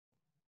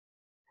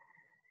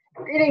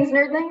Greetings,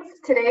 nerdlings.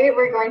 Today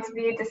we're going to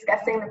be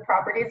discussing the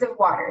properties of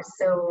water,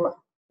 so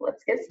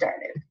let's get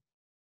started.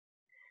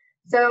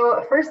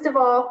 So first of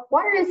all,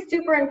 water is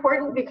super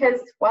important because,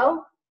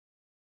 well,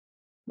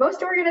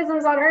 most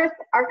organisms on Earth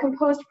are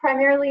composed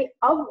primarily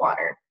of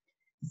water.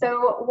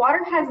 So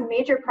water has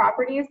major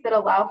properties that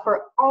allow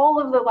for all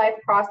of the life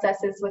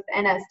processes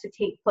within us to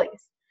take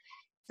place.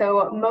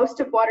 So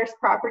most of water's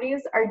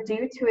properties are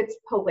due to its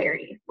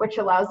polarity, which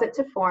allows it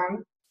to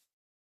form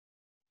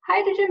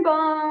hydrogen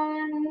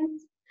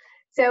bonds.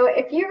 So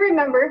if you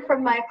remember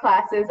from my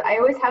classes, I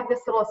always have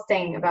this little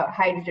saying about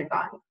hydrogen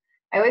bonds.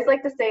 I always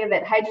like to say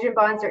that hydrogen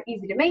bonds are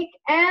easy to make,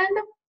 and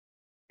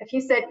if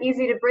you said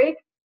easy to break,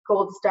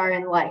 gold star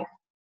in life.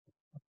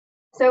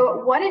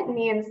 So what it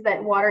means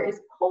that water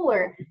is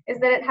polar is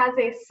that it has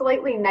a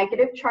slightly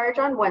negative charge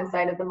on one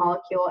side of the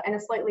molecule and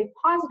a slightly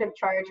positive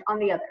charge on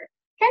the other,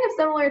 kind of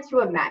similar to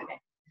a magnet.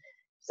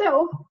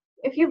 So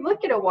if you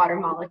look at a water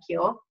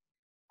molecule,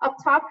 up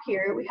top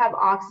here we have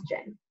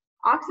oxygen.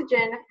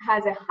 Oxygen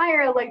has a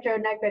higher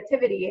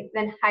electronegativity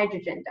than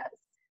hydrogen does.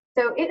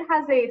 So it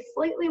has a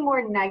slightly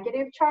more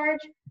negative charge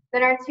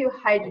than our two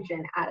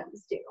hydrogen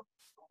atoms do.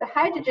 The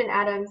hydrogen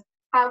atoms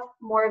have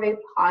more of a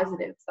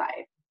positive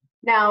side.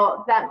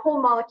 Now, that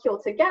whole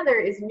molecule together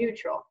is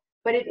neutral,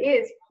 but it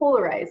is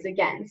polarized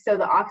again. So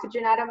the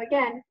oxygen atom,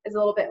 again, is a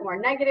little bit more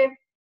negative,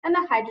 and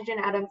the hydrogen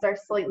atoms are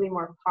slightly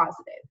more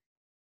positive.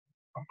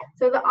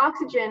 So the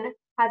oxygen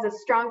has a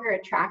stronger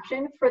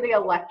attraction for the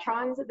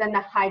electrons than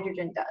the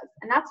hydrogen does,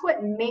 and that's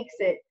what makes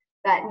it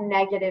that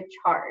negative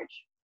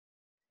charge.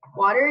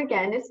 Water,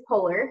 again, is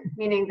polar,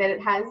 meaning that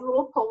it has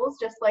little poles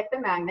just like the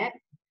magnet,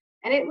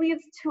 and it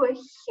leads to a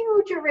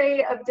huge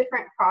array of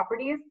different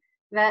properties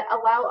that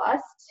allow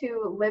us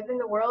to live in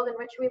the world in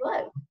which we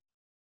live.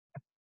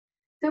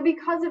 So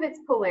because of its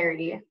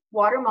polarity,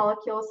 water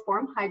molecules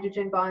form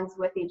hydrogen bonds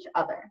with each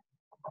other.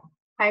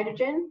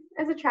 Hydrogen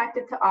is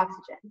attracted to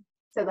oxygen.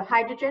 So the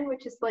hydrogen,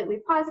 which is slightly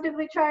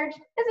positively charged,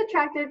 is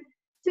attracted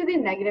to the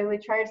negatively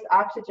charged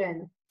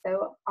oxygen.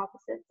 So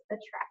opposites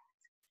attract.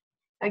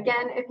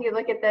 Again, if you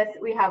look at this,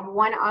 we have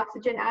one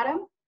oxygen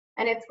atom,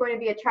 and it's going to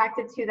be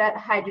attracted to that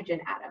hydrogen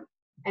atom.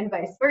 And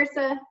vice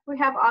versa, we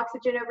have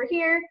oxygen over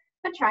here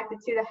attracted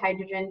to the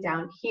hydrogen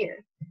down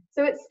here.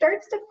 So it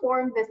starts to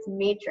form this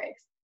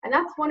matrix, and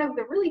that's one of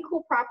the really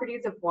cool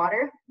properties of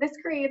water. This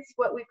creates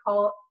what we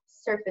call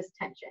surface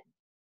tension.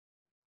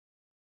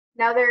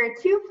 Now, there are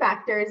two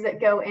factors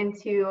that go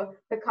into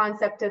the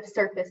concept of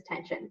surface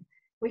tension.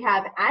 We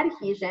have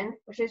adhesion,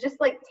 which is just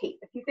like tape.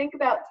 If you think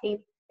about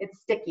tape,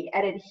 it's sticky.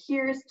 It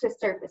adheres to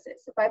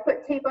surfaces. If I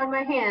put tape on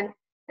my hand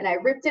and I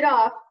ripped it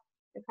off,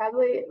 I'd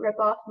probably rip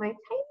off my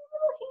tiny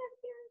little hand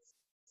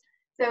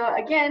hairs.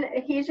 So again,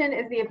 adhesion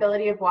is the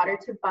ability of water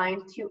to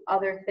bind to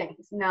other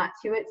things, not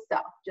to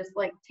itself. Just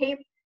like tape,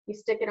 you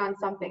stick it on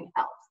something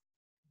else.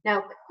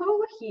 Now,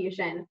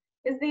 cohesion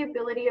is the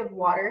ability of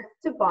water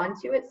to bond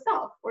to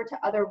itself or to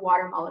other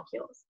water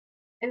molecules.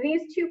 And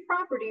these two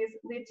properties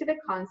lead to the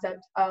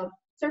concept of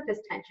surface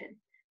tension.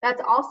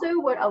 That's also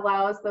what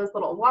allows those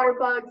little water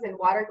bugs and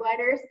water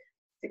gliders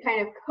to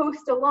kind of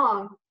coast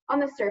along on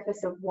the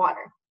surface of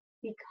water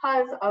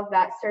because of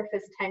that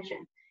surface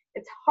tension.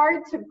 It's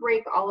hard to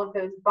break all of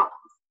those bonds.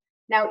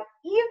 Now,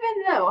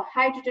 even though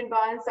hydrogen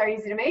bonds are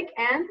easy to make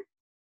and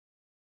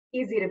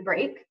easy to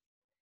break,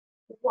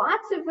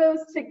 lots of those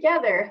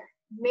together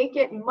make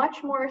it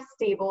much more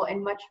stable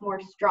and much more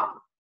strong,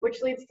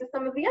 which leads to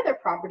some of the other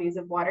properties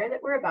of water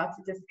that we're about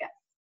to discuss.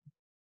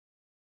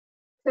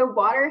 So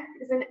water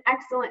is an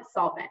excellent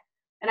solvent.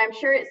 And I'm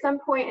sure at some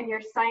point in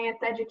your science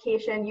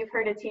education, you've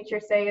heard a teacher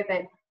say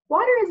that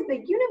water is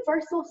the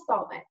universal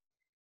solvent.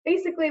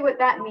 Basically, what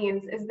that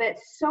means is that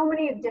so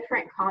many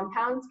different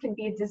compounds can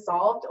be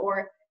dissolved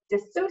or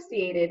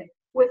dissociated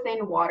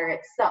within water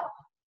itself.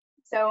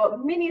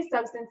 So many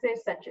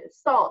substances such as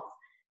salts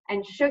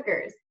and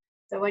sugars.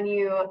 So when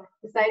you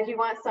decide you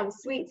want some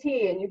sweet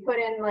tea and you put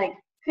in like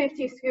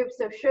 50 scoops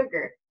of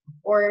sugar,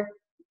 or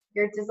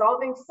you're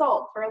dissolving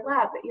salt for a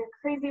lab that your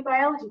crazy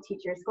biology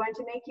teacher is going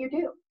to make you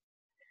do.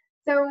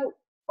 So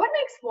what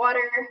makes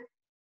water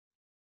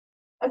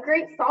a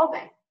great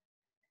solvent?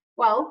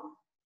 Well,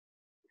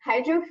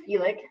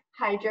 hydrophilic,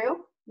 hydro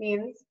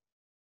means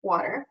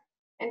water,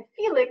 and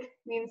philic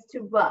means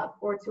to love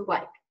or to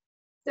like.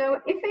 So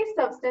if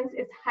a substance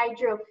is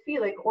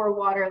hydrophilic or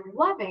water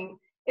loving,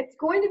 it's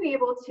going to be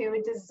able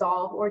to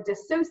dissolve or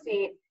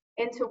dissociate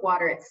into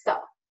water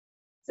itself.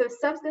 So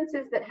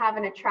substances that have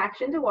an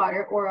attraction to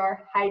water or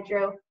are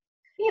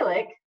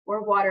hydrophilic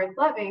or water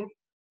loving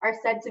are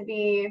said to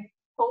be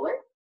polar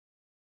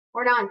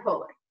or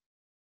nonpolar.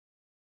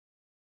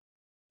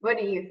 What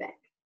do you think?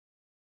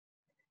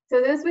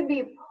 So those would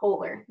be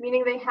polar,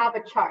 meaning they have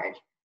a charge.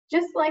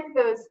 Just like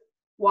those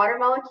water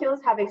molecules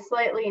have a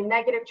slightly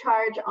negative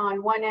charge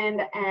on one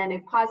end and a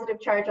positive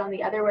charge on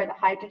the other where the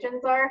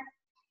hydrogens are,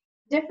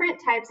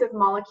 different types of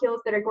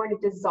molecules that are going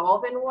to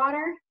dissolve in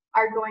water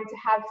are going to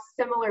have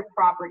similar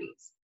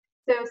properties.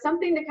 So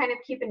something to kind of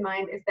keep in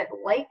mind is that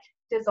like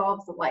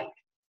dissolves like.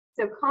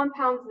 So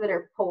compounds that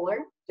are polar,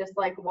 just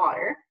like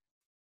water,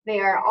 They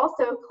are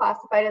also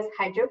classified as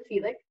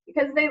hydrophilic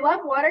because they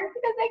love water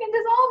because they can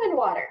dissolve in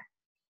water.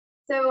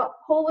 So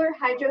polar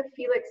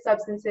hydrophilic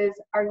substances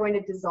are going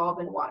to dissolve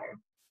in water.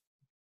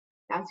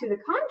 Now, to the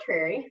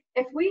contrary,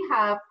 if we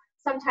have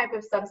some type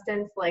of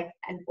substance like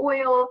an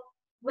oil,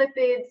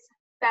 lipids,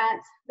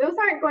 fats, those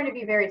aren't going to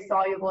be very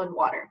soluble in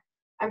water.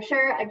 I'm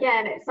sure,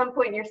 again, at some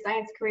point in your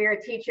science career,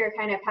 a teacher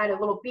kind of had a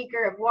little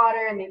beaker of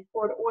water and they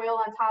poured oil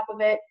on top of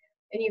it,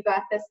 and you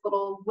got this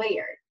little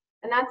layer.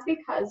 And that's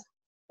because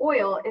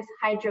oil is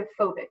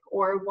hydrophobic,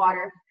 or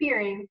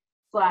water-fearing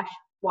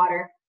 /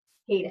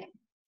 water-hating.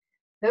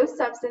 Those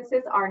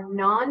substances are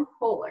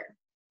non-polar,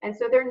 and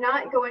so they're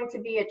not going to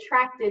be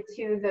attracted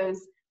to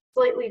those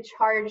slightly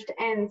charged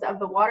ends of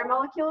the water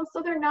molecules,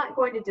 so they're not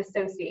going to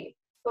dissociate.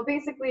 They'll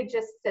basically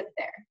just sit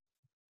there.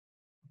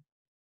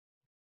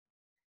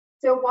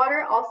 So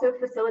water also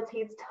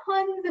facilitates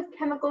tons of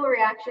chemical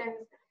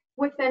reactions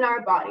within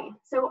our body.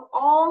 So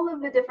all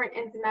of the different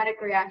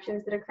enzymatic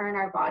reactions that occur in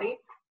our body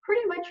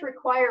pretty much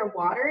require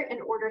water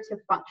in order to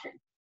function.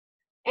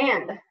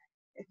 And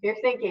if you're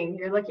thinking,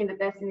 you're looking at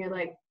this and you're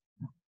like,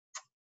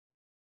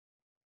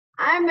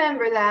 I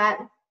remember that,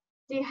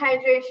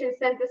 dehydration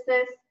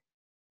synthesis,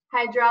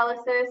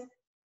 hydrolysis,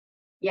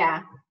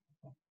 yeah,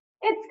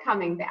 it's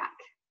coming back.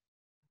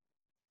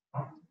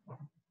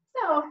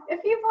 So if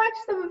you've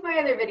watched some of my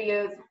other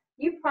videos,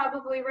 you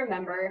probably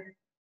remember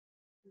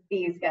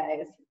these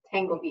guys,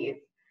 tangle beads.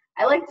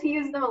 I like to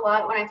use them a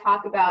lot when I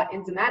talk about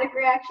enzymatic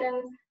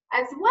reactions,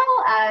 as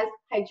well as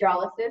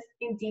hydrolysis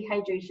and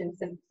dehydration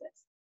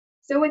synthesis.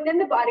 So within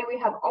the body, we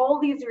have all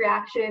these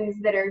reactions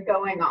that are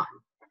going on.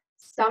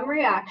 Some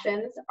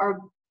reactions are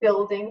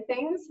building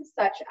things,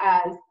 such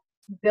as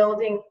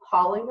building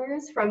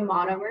polymers from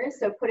monomers,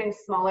 so putting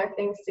smaller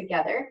things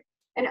together.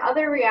 And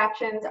other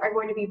reactions are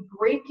going to be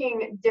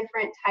breaking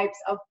different types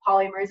of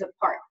polymers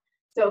apart.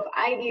 So if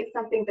I eat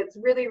something that's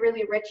really,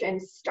 really rich in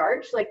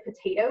starch, like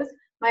potatoes,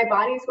 my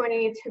body's going to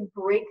need to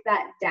break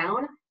that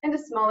down into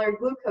smaller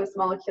glucose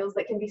molecules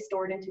that can be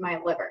stored into my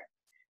liver.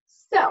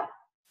 So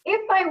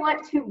if I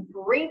want to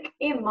break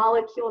a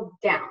molecule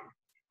down,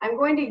 I'm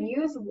going to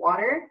use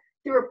water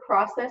through a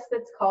process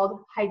that's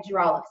called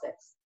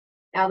hydrolysis.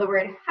 Now the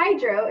word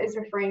hydro is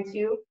referring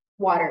to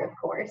water, of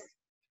course,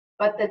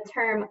 but the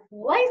term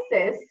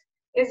lysis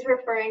is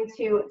referring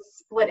to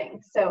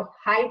splitting. So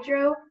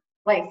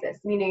hydrolysis,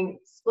 meaning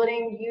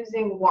splitting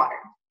using water.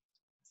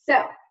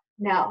 So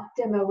now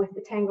demo with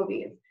the tangle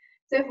beads.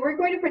 So if we're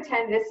going to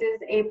pretend this is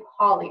a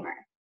polymer,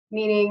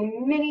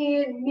 meaning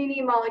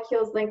many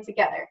molecules linked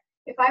together.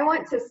 If I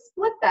want to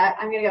split that,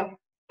 I'm going to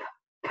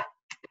go,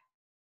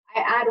 I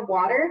add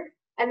water,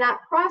 and that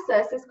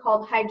process is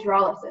called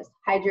hydrolysis.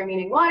 Hydro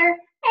meaning water,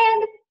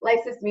 and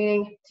lysis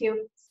meaning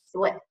to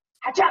split.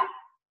 Hacha!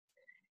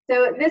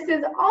 So this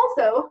is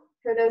also,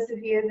 for those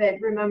of you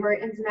that remember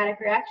enzymatic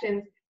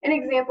reactions, an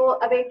example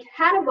of a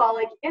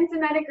catabolic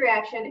enzymatic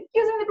reaction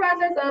using the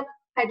process of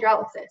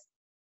hydrolysis.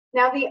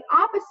 Now the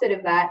opposite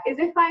of that is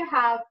if I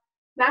have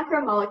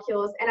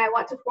macromolecules and I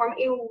want to form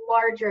a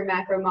larger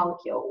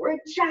macromolecule or a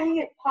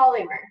giant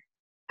polymer,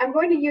 I'm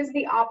going to use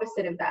the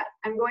opposite of that.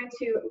 I'm going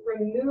to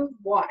remove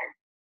water.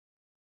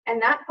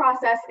 And that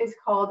process is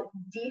called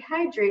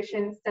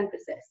dehydration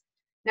synthesis.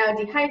 Now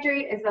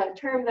dehydrate is a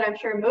term that I'm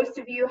sure most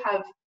of you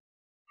have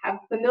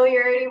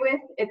familiarity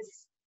with.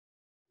 It's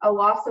a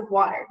loss of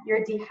water.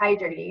 You're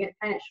dehydrating. You get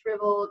kind of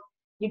shriveled.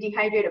 You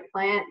dehydrate a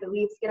plant, the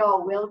leaves get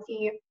all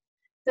wilty.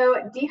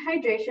 So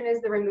dehydration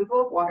is the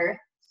removal of water.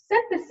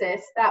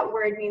 Synthesis, that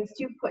word means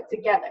to put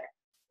together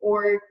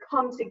or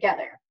come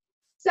together.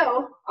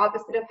 So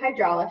opposite of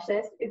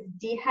hydrolysis is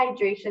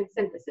dehydration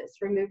synthesis,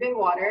 removing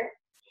water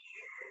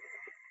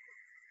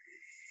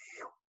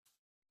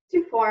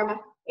to form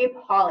a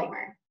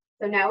polymer.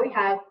 So now we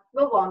have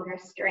the longer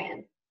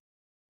strand.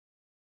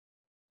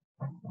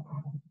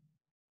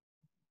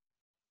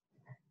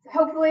 So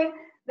hopefully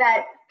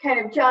that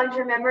kind of jogs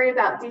your memory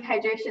about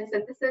dehydration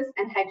synthesis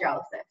and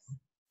hydrolysis.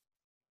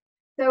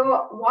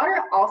 So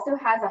water also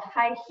has a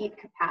high heat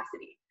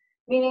capacity,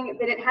 meaning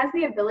that it has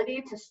the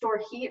ability to store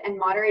heat and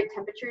moderate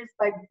temperatures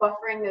by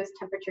buffering those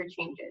temperature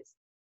changes.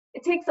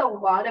 It takes a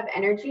lot of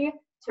energy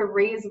to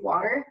raise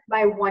water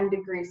by 1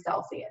 degree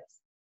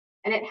Celsius.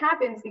 And it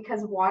happens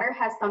because water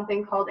has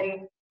something called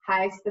a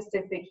high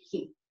specific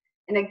heat.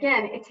 And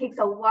again, it takes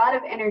a lot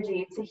of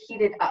energy to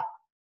heat it up.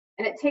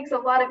 And it takes a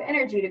lot of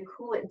energy to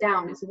cool it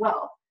down as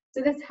well.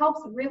 So this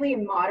helps really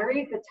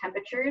moderate the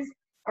temperatures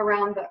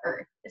around the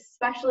Earth,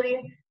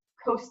 especially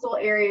coastal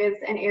areas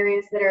and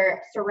areas that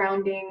are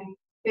surrounding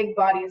big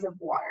bodies of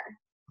water.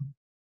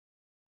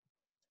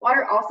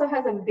 Water also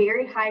has a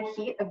very high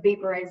heat of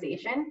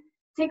vaporization.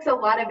 It takes a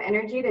lot of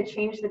energy to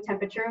change the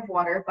temperature of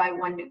water by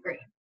 1 degree.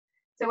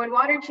 So when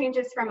water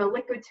changes from a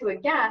liquid to a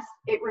gas,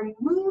 it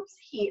removes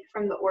heat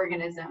from the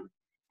organism,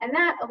 and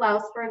that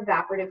allows for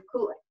evaporative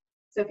cooling.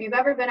 So if you've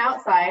ever been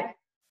outside,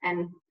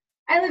 and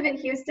I live in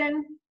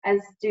Houston, as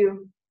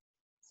do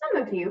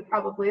some of you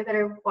probably that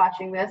are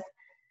watching this.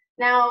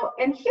 Now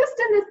in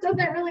Houston, this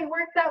doesn't really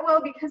work that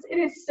well because it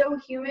is so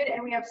humid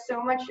and we have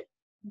so much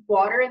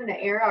water in the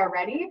air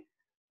already,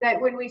 that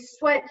when we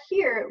sweat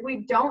here,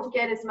 we don't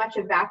get as much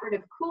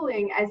evaporative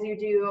cooling as you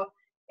do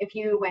if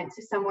you went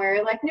to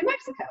somewhere like New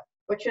Mexico,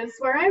 which is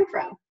where I'm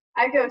from.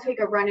 I go take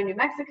a run in New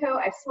Mexico,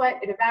 I sweat,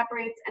 it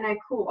evaporates, and I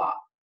cool off.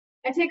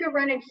 I take a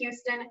run in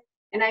Houston,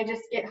 and I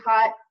just get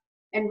hot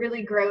and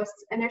really gross,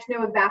 and there's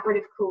no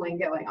evaporative cooling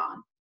going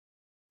on.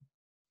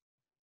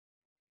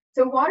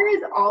 So water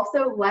is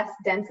also less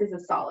dense as a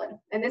solid,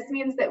 and this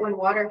means that when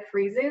water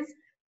freezes,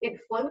 it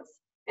floats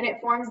and it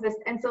forms this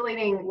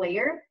insulating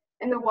layer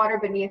in the water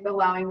beneath,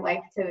 allowing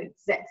life to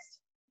exist.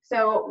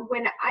 So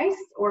when ice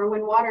or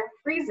when water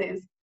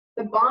freezes,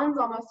 the bonds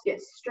almost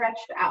get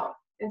stretched out.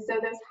 And so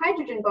those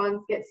hydrogen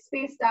bonds get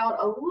spaced out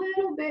a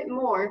little bit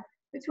more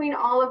between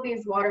all of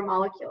these water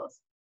molecules.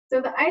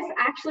 So the ice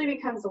actually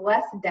becomes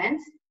less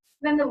dense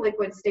than the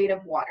liquid state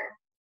of water.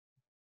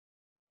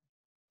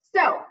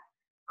 So,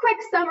 quick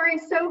summary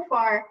so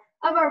far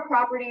of our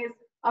properties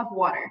of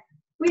water.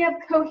 We have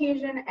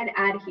cohesion and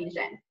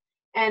adhesion,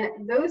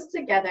 and those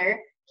together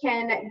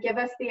can give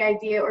us the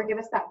idea or give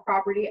us that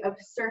property of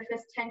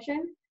surface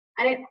tension,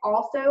 and it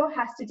also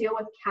has to deal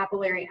with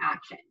capillary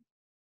action.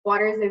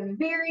 Water is a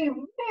very,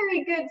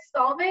 very good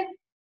solvent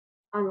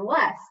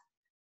unless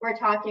we're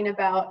talking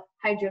about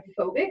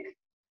hydrophobic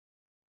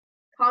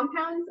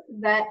compounds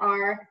that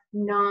are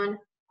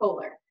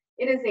non-polar.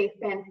 It is a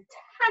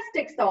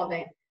fantastic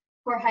solvent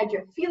for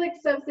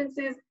hydrophilic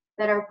substances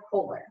that are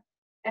polar.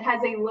 It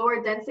has a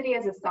lower density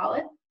as a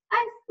solid,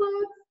 ice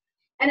floats,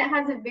 and it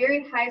has a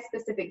very high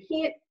specific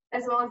heat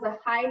as well as a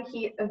high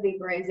heat of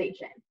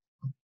vaporization.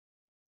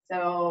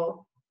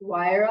 So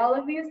why are all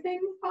of these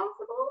things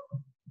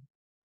possible?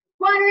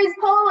 Water is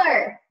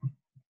polar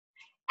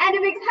and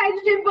it makes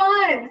hydrogen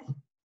bonds.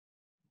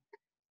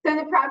 So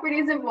the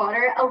properties of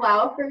water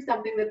allow for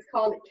something that's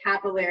called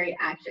capillary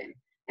action.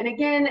 And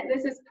again,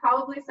 this is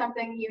probably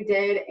something you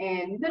did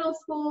in middle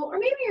school or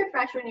maybe your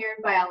freshman year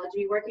in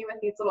biology, working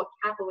with these little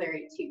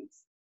capillary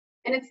tubes.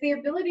 And it's the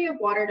ability of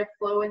water to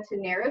flow into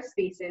narrow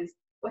spaces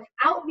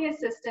without the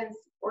assistance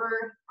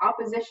or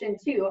opposition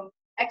to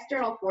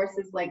external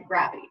forces like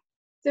gravity.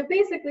 So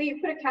basically,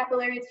 you put a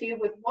capillary tube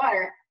with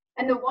water,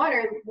 and the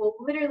water will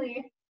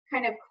literally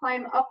kind of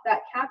climb up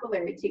that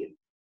capillary tube.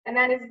 And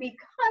that is because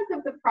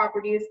of the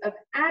properties of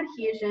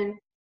adhesion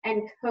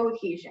and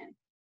cohesion.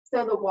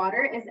 So the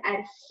water is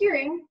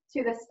adhering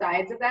to the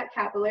sides of that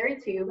capillary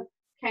tube,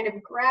 kind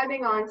of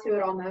grabbing onto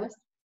it almost.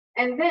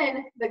 And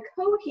then the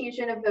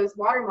cohesion of those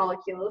water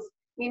molecules,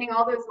 meaning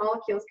all those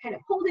molecules kind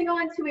of holding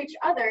on to each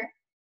other,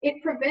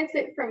 it prevents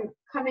it from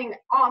coming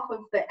off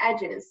of the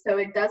edges, so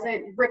it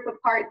doesn't rip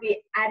apart the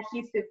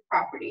adhesive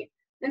property.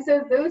 And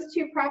so those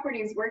two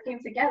properties working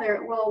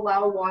together will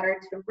allow water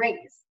to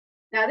raise.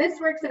 Now this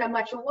works at a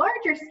much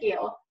larger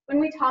scale when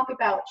we talk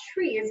about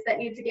trees that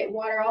need to get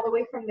water all the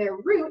way from their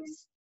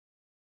roots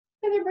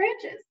to their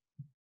branches.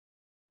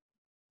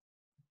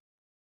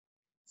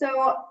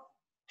 So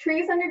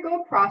trees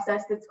undergo a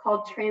process that's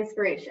called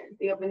transpiration.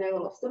 They open their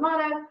little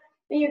stomata,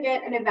 and you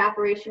get an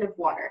evaporation of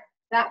water.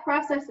 That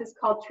process is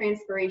called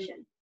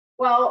transpiration.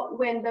 Well,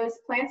 when those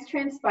plants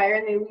transpire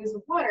and they lose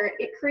water,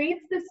 it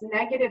creates this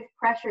negative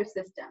pressure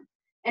system,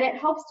 and it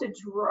helps to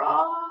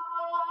draw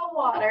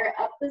water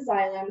up the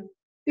xylem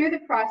through the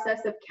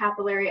process of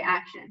capillary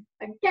action.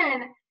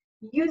 Again,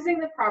 using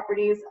the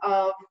properties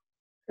of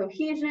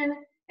cohesion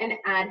and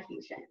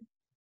adhesion.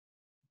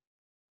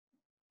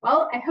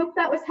 Well, I hope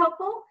that was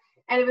helpful,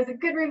 and it was a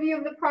good review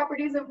of the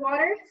properties of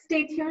water.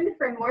 Stay tuned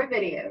for more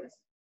videos.